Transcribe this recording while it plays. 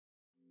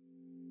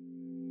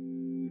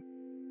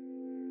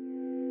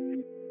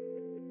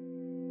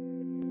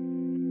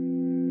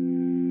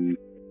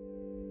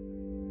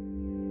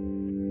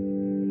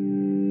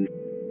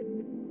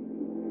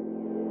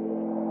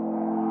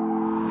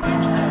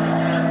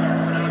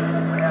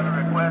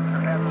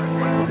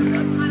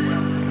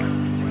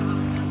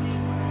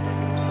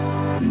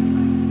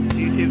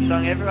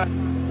song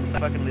everyone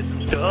fucking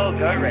listens to. Oh,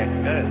 go Req,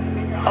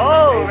 go.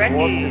 Oh,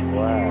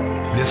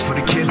 ReqG. This for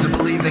the kids who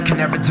believe they can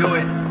never do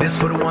it. This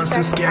for the ones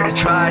too scared to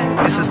try.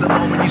 This is the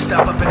moment you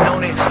step up and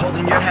own it,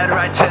 holding your head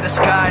right to the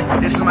sky.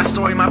 This is my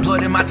story, my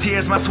blood and my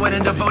tears, my sweat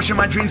and devotion,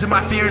 my dreams and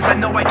my fears. I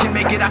know I can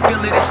make it, I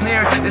feel it, it's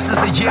near. This is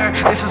the year,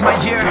 this is my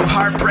year. Through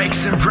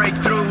heartbreaks and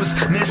breakthroughs,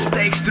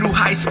 mistakes through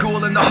high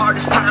school and the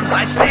hardest times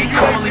I stayed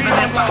cool, even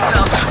if I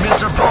felt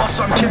miserable.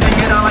 So I'm giving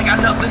it all, I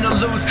got nothing to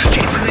lose.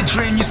 Chasing a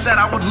dream you said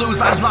I would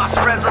lose. I lost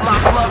friends, I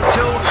lost love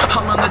too.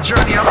 I'm on the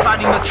journey, I'm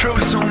finding the truth.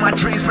 Pursuing my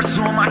dreams,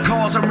 pursuing my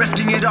goals, I'm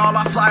risking it all.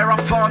 I'll fly or I'll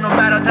fall, no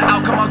matter the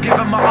outcome, I'll give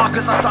it my all.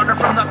 Cause I started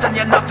from nothing,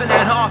 yeah, nothing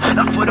at all.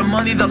 Not for the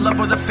money, the love,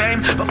 or the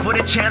fame, but for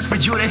the chance for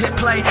you to hit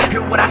play.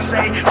 Hear what I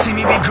say, see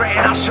me be great,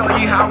 and I'll show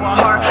you how a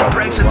heart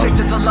breaks.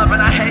 Addicted to love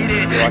and I hate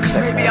it, cause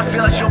maybe I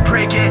feel like you'll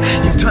break it.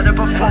 You've done it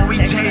before we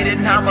dated,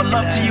 now my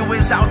love to you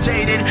is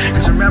outdated.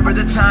 Cause remember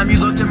the time you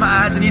looked in my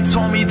eyes and you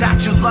told me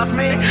that you loved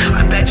me?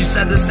 I bet you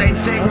said the same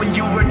thing when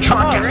you were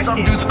drunk at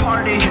some dude's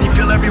party. Can you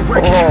feel every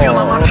word, can you feel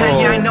all my pain?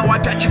 Yeah, I know, I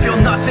bet you feel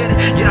nothing.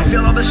 Yet I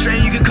feel all the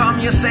strain, you can call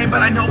me insane,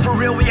 but I know for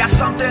real we have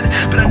something.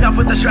 But enough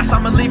with the stress,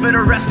 I'ma leave it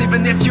to rest.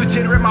 Even if you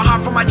did rip my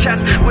heart from my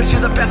chest, wish you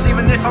the best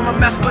even if I'm a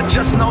mess. But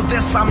just know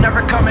this, I'm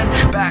never coming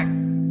back.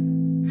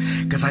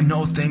 Cause I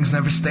know things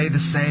never stay the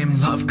same.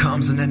 Love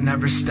comes and it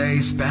never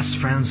stays. Best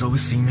friends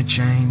always seem to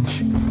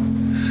change,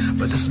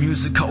 but this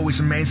music always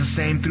remains the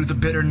same. Through the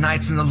bitter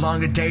nights and the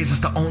longer days,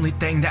 it's the only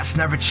thing that's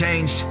never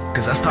changed.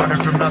 Cause I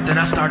started from nothing,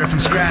 I started from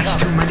scratch.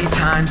 Too many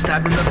times,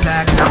 stabbed in the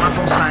back. Now my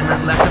phone's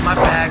silent, left in my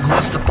bag.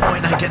 What's the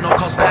point? I get no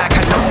calls back.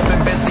 I know I've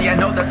been busy, I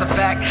know that's a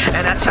fact.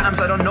 And at times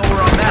I don't know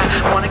where I'm at.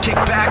 I wanna kick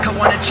back, I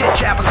wanna chit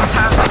chat, but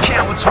sometimes I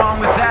can't. What's wrong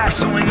with that?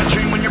 Pursuing a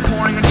dream when you're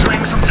pouring a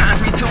drink.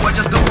 Sometimes me too, I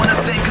just don't wanna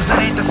think. Cause it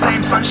ain't the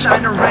same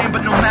sunshine or rain.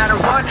 But no matter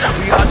what,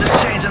 we all just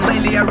change. And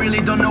lately I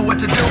really don't know what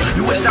to do.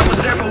 You wished I was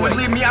there but would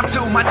leave me out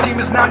too. My team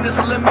is now just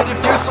a limited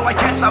few, so I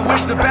guess I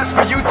wish the best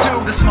for you too.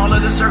 The smaller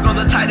the circle,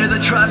 the tighter the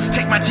trust.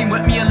 Take my team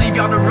with me and leave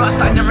y'all to rust.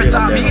 I never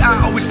thought me,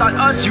 I always thought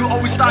us. You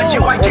always thought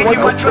you, I gave you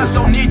my trust.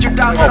 Don't need your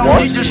doubts, I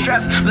don't need your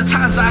stress. The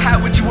times I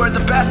had with you were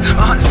the best,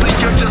 but honestly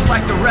you're just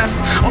like the rest.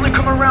 Only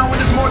come around when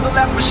it's more than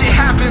less, but shit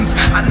happens,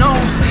 I know.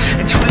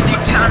 And truly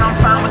deep down I'm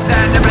fine with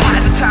that. Never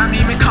had the time to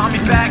even call me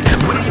back.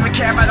 Wouldn't even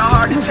care about a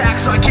heart attack.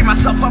 So I keep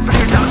myself up for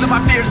your doubts and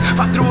my fears.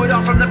 Fought through it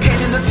all from the pain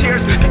and the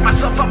tears. Pick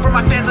myself up for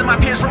my fans and my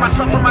peers. For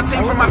myself, for my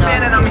team, for my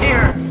fan, and I'm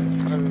here.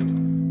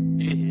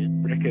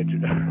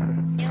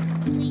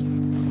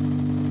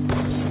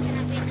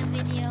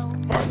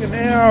 Fucking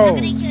hell! I'm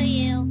gonna kill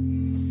you.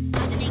 I'm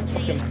gonna kill you.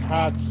 Fucking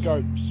hard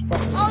scopes.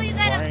 Fucking Oh, you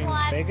got a brain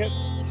quad faggot.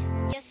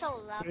 feed. You're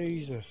so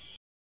lovely. Jesus.